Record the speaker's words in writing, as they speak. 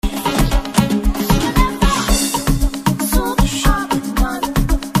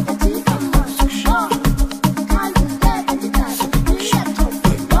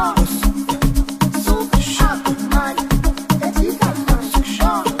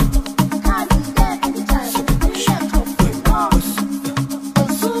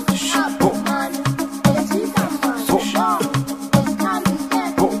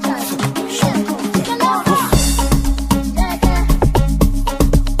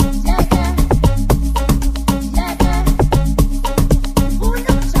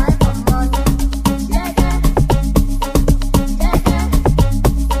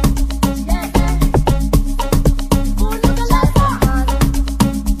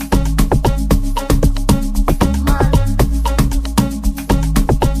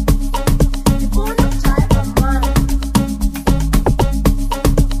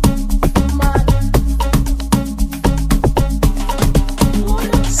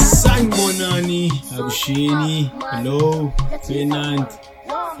Sangbonani, Abushini, hello, Fernand.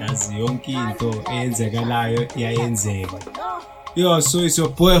 Yazi yonke into eyenzekalayo iyayenzeka. Yo, so it's your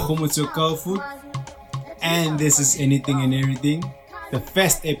boy Homotso Kalfoot, and this is Anything and Everything, the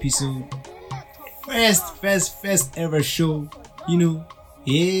first episode, first ever show. You know,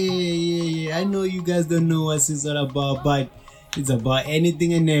 yeah. I know you guys don't know what it's all about, but it's about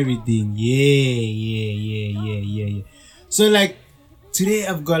anything and everything. Yeah. So like today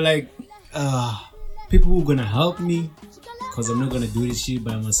I've got like people who are gonna help me, because I'm not gonna do this shit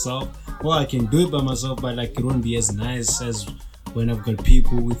by myself. Well, I can do it by myself, but like it won't be as nice as when I've got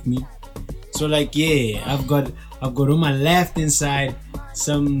people with me. So like yeah, I've got on my left hand side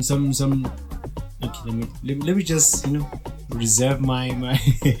some okay, let me just reserve my my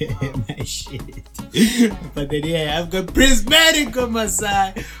shit. But then yeah, I've got Preezmatik on my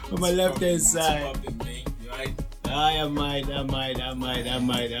side, on my left hand side. I might.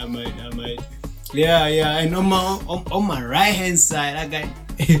 Yeah, and on my right hand side, I got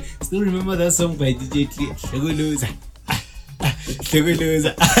still remember that song by DJ Hlokza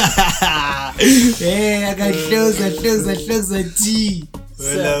Hey, I got Hlokza T.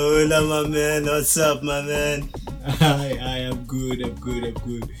 Hola, my man. What's up, my man? I am good.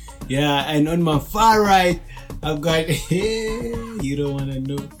 Yeah, and on my far right, I've got you don't wanna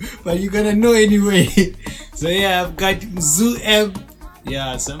know, but you're gonna know anyway. So yeah, I've got Mzu.M.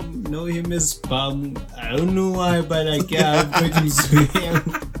 Yeah, some know him as Bam. I don't know why, but like yeah, I've got Mzu.M.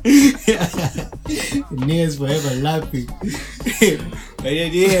 Niggas forever laughing. But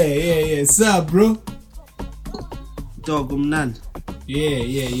yeah. What's up, bro? Dog, man. Yeah.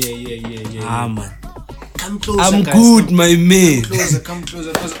 Ah, man. Come closer, I'm guys. good, my man. Come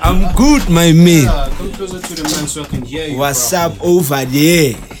closer. I'm good, my man. Yeah, come closer to the man so I can hear you. What's up over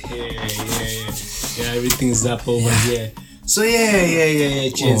there? Yeah, everything's up over here. So yeah.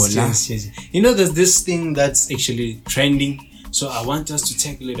 Cheers. You know, there's this thing that's actually trending. So I want us to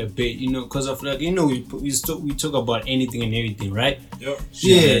tackle it a bit, because of like, we talk about anything and everything, right?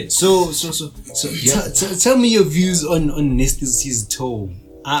 Yeah. So tell me your views on Nasty C's toe.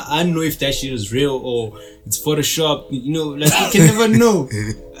 I don't know if that shit is real or it's Photoshop. Like you can never know.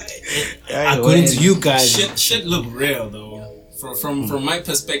 According to you guys, shit look real though. From my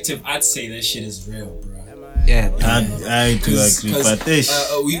perspective, I'd say that shit is real, bro. Yeah, I do agree. But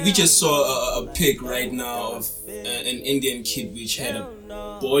we just saw a pic right now of an Indian kid which had a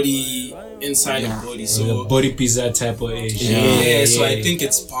body inside a body, so a body pizza type of age. Yeah. So I think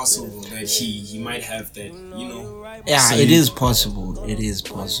it's possible that he might have that. Yeah, so it is possible,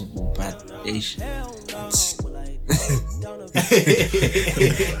 but it's yeah,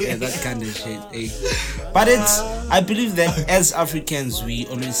 that kind of shit. But I believe that as Africans we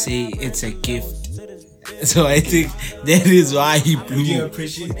always say it's a gift. So I think that is why he blew. Would you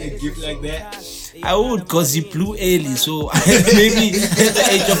appreciate a gift like that? I would, because he blew early, so maybe at the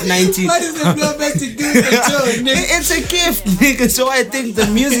age of 19. What does the blow back to do with the toe, nigga? It's a gift, nigga. So I think the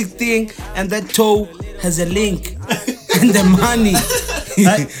music thing and that toe has a link. And the money.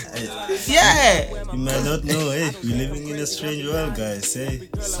 Yeah. You might not know, we're living in a strange world, guys.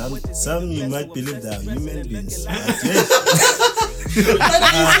 Some you might believe that are human beings.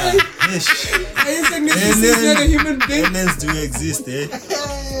 Are you saying this is not a human being? Aliens do exist,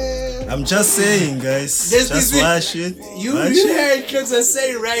 I'm just saying, guys. Just watch it. You heard Hlokza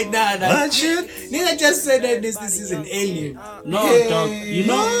say right now that watch it. Nigga just said that this is an alien. No, dog.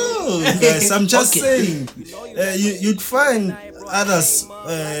 No, guys. I'm just saying. You'd find others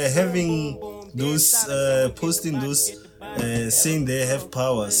having those posting those saying they have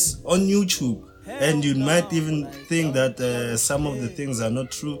powers on YouTube, and you might even think that some of the things are not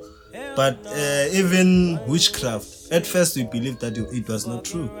true. But even witchcraft, at first we believed that it was not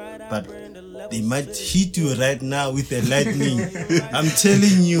true, but they might hit you right now with a lightning. I'm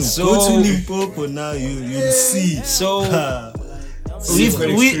telling you, go to Limpopo now, you'll see.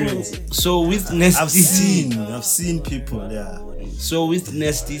 With Nasty, I've seen people there. So with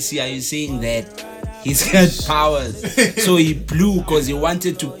Nasty C, are you saying that he's got powers? So he blew because he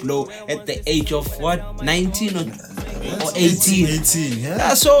wanted to blow at the age of what, 19 or 18? 18,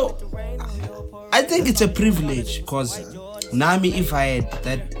 yeah. So I think it's a privilege, because Nami, if I had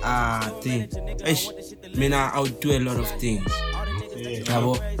that thing, I would do a lot of things.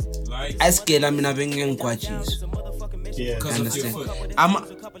 I scale, Yeah, understand?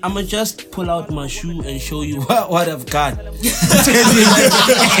 I'ma just pull out my shoe and show you what I've got.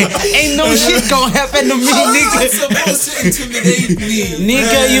 Ain't no shit gonna happen to me, nigga. Supposed to intimidate me,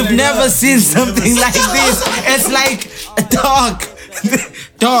 nigga. You've never seen something like this. It's like a dog.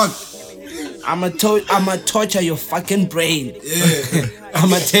 I'ma torture your fucking brain. Yeah.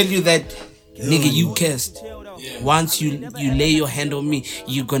 I'ma tell you that, nigga, you cursed. Once you lay your hand on me,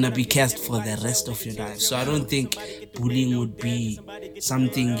 you're gonna be cursed for the rest of your life. So I don't think bullying would be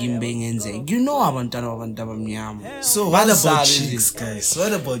something gimbengenze. You know abantwana abamnyama. So what about chicks, guys?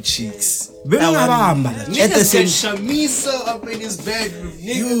 What about chicks? At the same Shamisa up in his bedroom.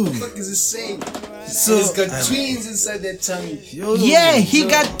 Nigga, what the fuck is he saying? So he's got twins inside that tummy. yeah, he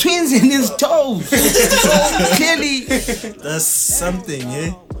got twins in his toes. So clearly, that's something,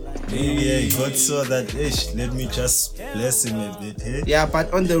 eh? Maybe God saw that, let me just bless him a bit, eh? yeah,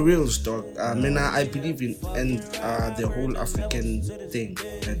 but on the real stock, I believe in the whole African thing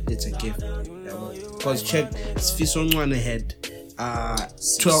that it's a gift. Because check, Sfisongwane had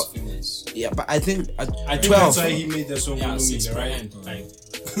 12. Yeah, but I think 12. That's why he made the song Kulungi, right? Like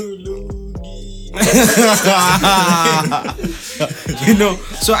you know,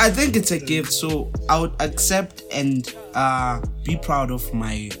 so I think it's a gift. So I would accept and be proud of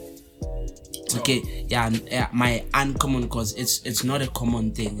my. Okay, my uncommon, because it's not a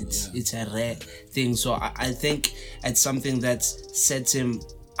common thing. It's a rare thing. So I think it's something that sets him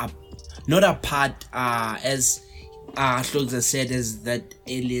up, not apart as Hlokza said, as that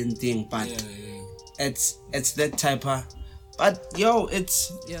alien thing, but it's that type of. But yo, it's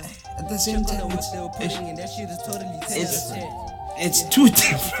at the same time it's two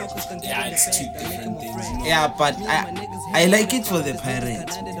different. Yeah, it's two different things. Yeah, but I like it for the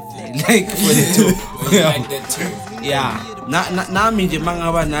parents. Like for the two. You like that too? Yeah.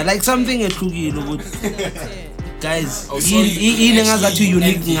 Na like something ehlukile guys. He ngaza too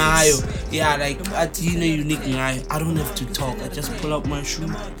unique ngayo. Yeah, like at unique ngayo. I don't have to talk. I just pull out my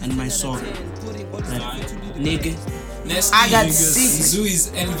shoe and my sock. Like, nigga. I got six. Mzu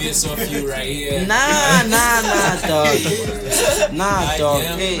is envious of you right here. Nah, dog. Nah, dog.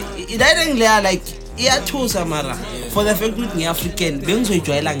 Hey, it ain't like iyathusa mara for the fact ukuthi ngiAfrican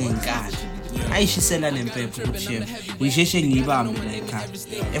bengizoyijwayela ngenkani ayishisela nempepho kuchef uyisheshe ngiyibambe la ekhaya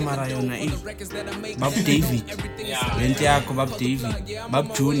emara yona Bab David lento yakho Bab David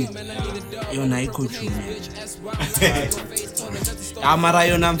Bab Juni yona ikho Juni amara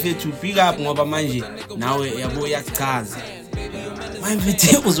yona mfethu pick up ngoba manje nawe yabo yachaza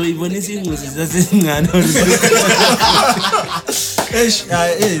manje uzoyibonisa ingozi zasezingane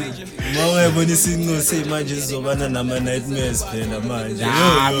mawebonisa ingozi manje zizobana nama nightmares phela manje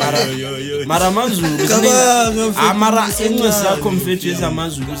mara Mazulu mara ingozi yakho mfethu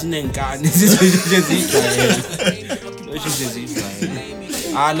ezamazulu sinenkani sizosheshe ziyijwayele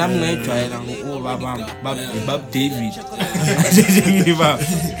nami ngayijwayela ngokuba Bab David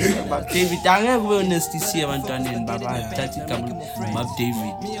Bab David angeke kube honesty siya abantwaneni baba thatha igama Bab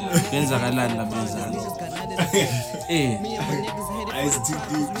David kwenzakalani labezana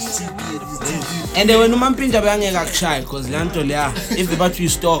and when Mampintsha beyangeke akushaya because le nto leya if bathi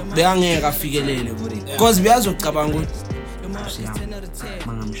stop beyangeke afikelele because beyazocabanga ukuthi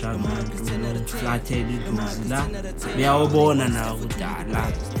mangamshaya umuntu flathela iduzi la beyawubona nawo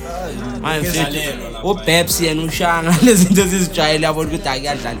kudala manje uBabes yena ushanga lezinto zizijwayele yabo ukuthi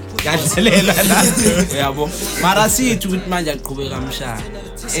akuyadlalela la uyabo mara sithi ukuthi manje aqhubeka amshaya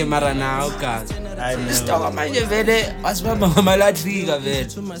mara nawo gazi Stoka manje vele wasibamba ngamaladrika vele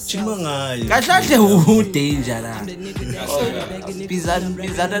chima ngayo kahle udanger la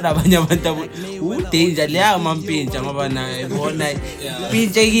bizana nabanye abantu udanger leya Mampintsha ngoba naye ibona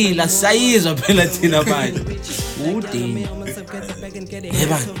impintshekile sayizwa phela thina manje udanger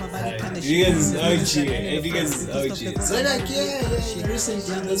yeba you guys is OG so like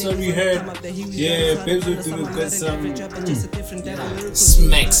recently that's what we heard Babes Wodumo got some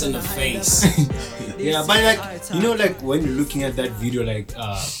smacks in the face. Yeah, but like you know, like when you're looking at that video like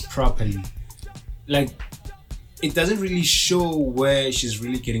properly, like it doesn't really show where she's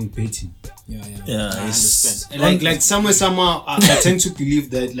really getting beaten. Yeah. I understand. Like somehow I tend to believe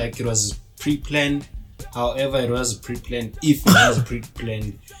that like it was pre-planned. However, it was pre-planned. If it was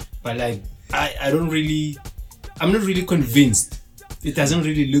pre-planned, but like I'm not really convinced. It doesn't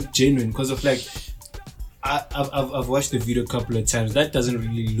really look genuine because of like. I've watched the video a couple of times. That doesn't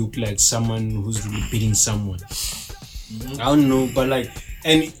really look like someone who's really beating someone. I don't know, but like,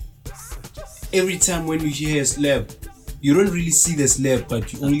 and every time when you hear a slap, you don't really see the slap,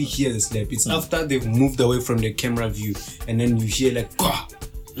 but you only hear the slap. It's after they've moved away from the camera view, and then you hear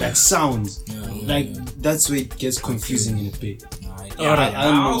like sounds. Like that's where it gets confusing in a bit.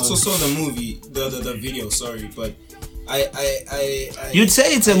 I also saw the movie, the video. Sorry, but. You'd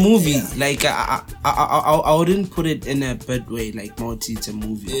say it's a movie. Like I wouldn't put it in a bad way. Like Mauti, it's a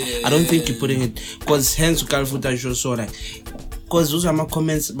movie. I don't think you're putting it because hence footage show like because those are my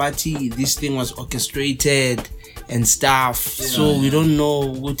comments, but this thing was orchestrated and stuff. So we don't know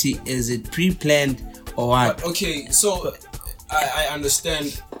what is it pre-planned or what. But, okay, so I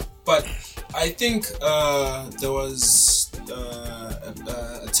understand, but I think there was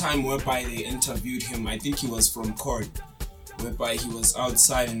a time whereby they interviewed him. I think he was from court, whereby he was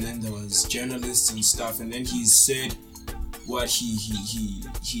outside, and then there was journalists and stuff, and then he said what he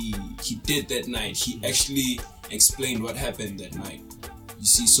did that night. He actually explained what happened that night. You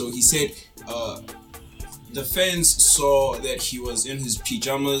see, so he said the fans saw that he was in his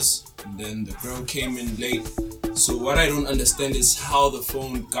pajamas, and then the girl came in late. So what I don't understand is how the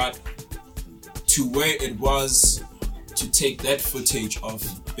phone got to where it was to take that footage of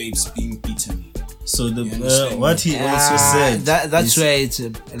Babes being beaten. So what he also said. That's where it's So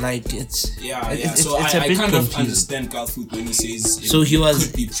it's I a bit kind of confusing. understand Galfoot when he says So he was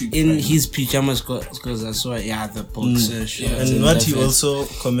could be in pre-planned. his pajamas because I saw the boxer shorts. And what he also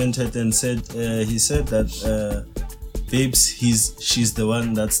commented and said, he said that Babes, she's the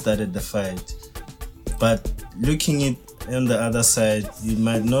one that started the fight. But looking it on the other side, you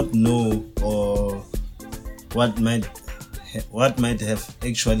might not know or what might have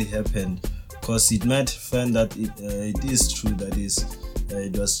actually happened, because it might find that it is true that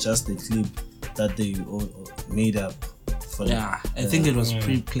it was just a clip that they all made up. I think it was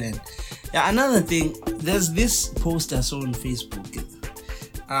pre-planned. Yeah, another thing, there's this post I saw on Facebook.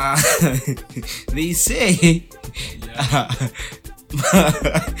 They say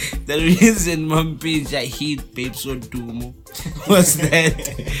the reason Mampintsha hit Babes Wodumo was that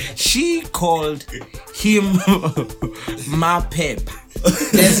she called him my pepper.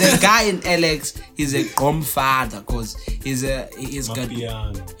 There's a guy in Alex, he's a grandfather because he's got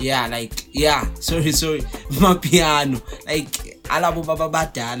sorry my piano, like alabo baba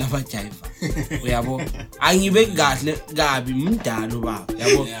badala bajiva uyabo angibeki kahle kabi umdala baba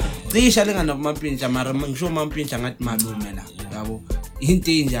yabo cisha lengana Mampintsha mara ngisho Mampintsha ngathi malume la yabo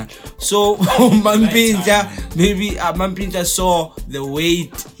into enjalo. So Mampintsha maybe Mampintsha saw the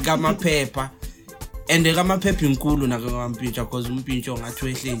weight kamaphepha and kamaphepha inkulu na Mampintsha because Mampintsha ngathi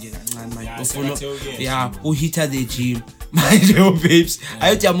wehle nje kancane manje ufuna uhita the gym manje Babes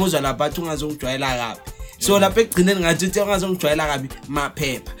ayothi yamuzwa lapha athi ungazongijwayela kabi. So lapha egcineni ngathi uthi ungazongijwayela kabi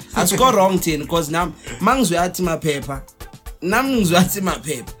maphepha asikho wrong thini because nami mangizwe athi maphepha nami ngizwe athi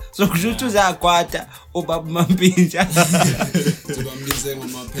maphepha. So kusho ukuthi uzakwata ubaba Mampintsha Tubambize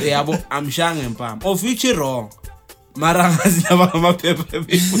ngomaphepha. yabo amshanga empama of which is wrong mara ngazi laba ngamaphepha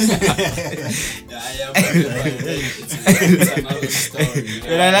It's another story.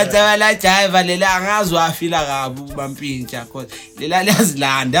 la jive lela angazwa afila kabi uMampintsha because lela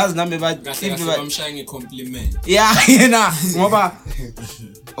liyazilanda yazi nami Kahle bamshaya ngecompliment. yena ngoba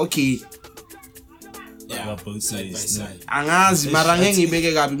okay both Side by sides. side. angazi mara ngeke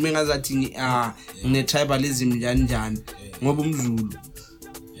ngibeke kabi mengazathi ngine tribalism njani ngoba umdlulu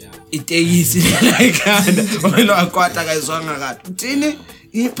itekisi layikhanda wena wakwata kayizwanga kahle uthini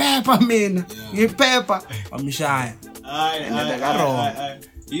iphepha mina ngiphepha wamshaya.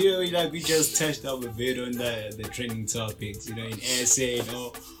 You know, like we just touched up a bit on the trending topics, you know, in essay and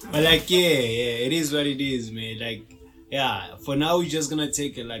all. But like, yeah, it is what it is, man. Like, yeah, for now we're just gonna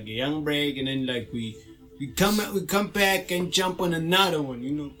take a young break, and then like we come back and jump on another one,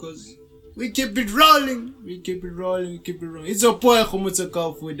 you know, cause we keep it rolling. It's a boy Khumutsa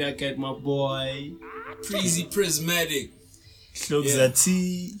with that cat, my boy. Preezmatik Hlokza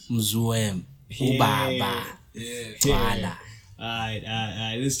T. Mzu.M ubaba twala. Alright,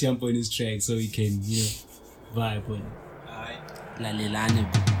 let's jump on this track so we can, you know, vibe on it. Lalelane.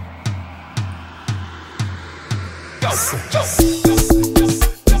 Go.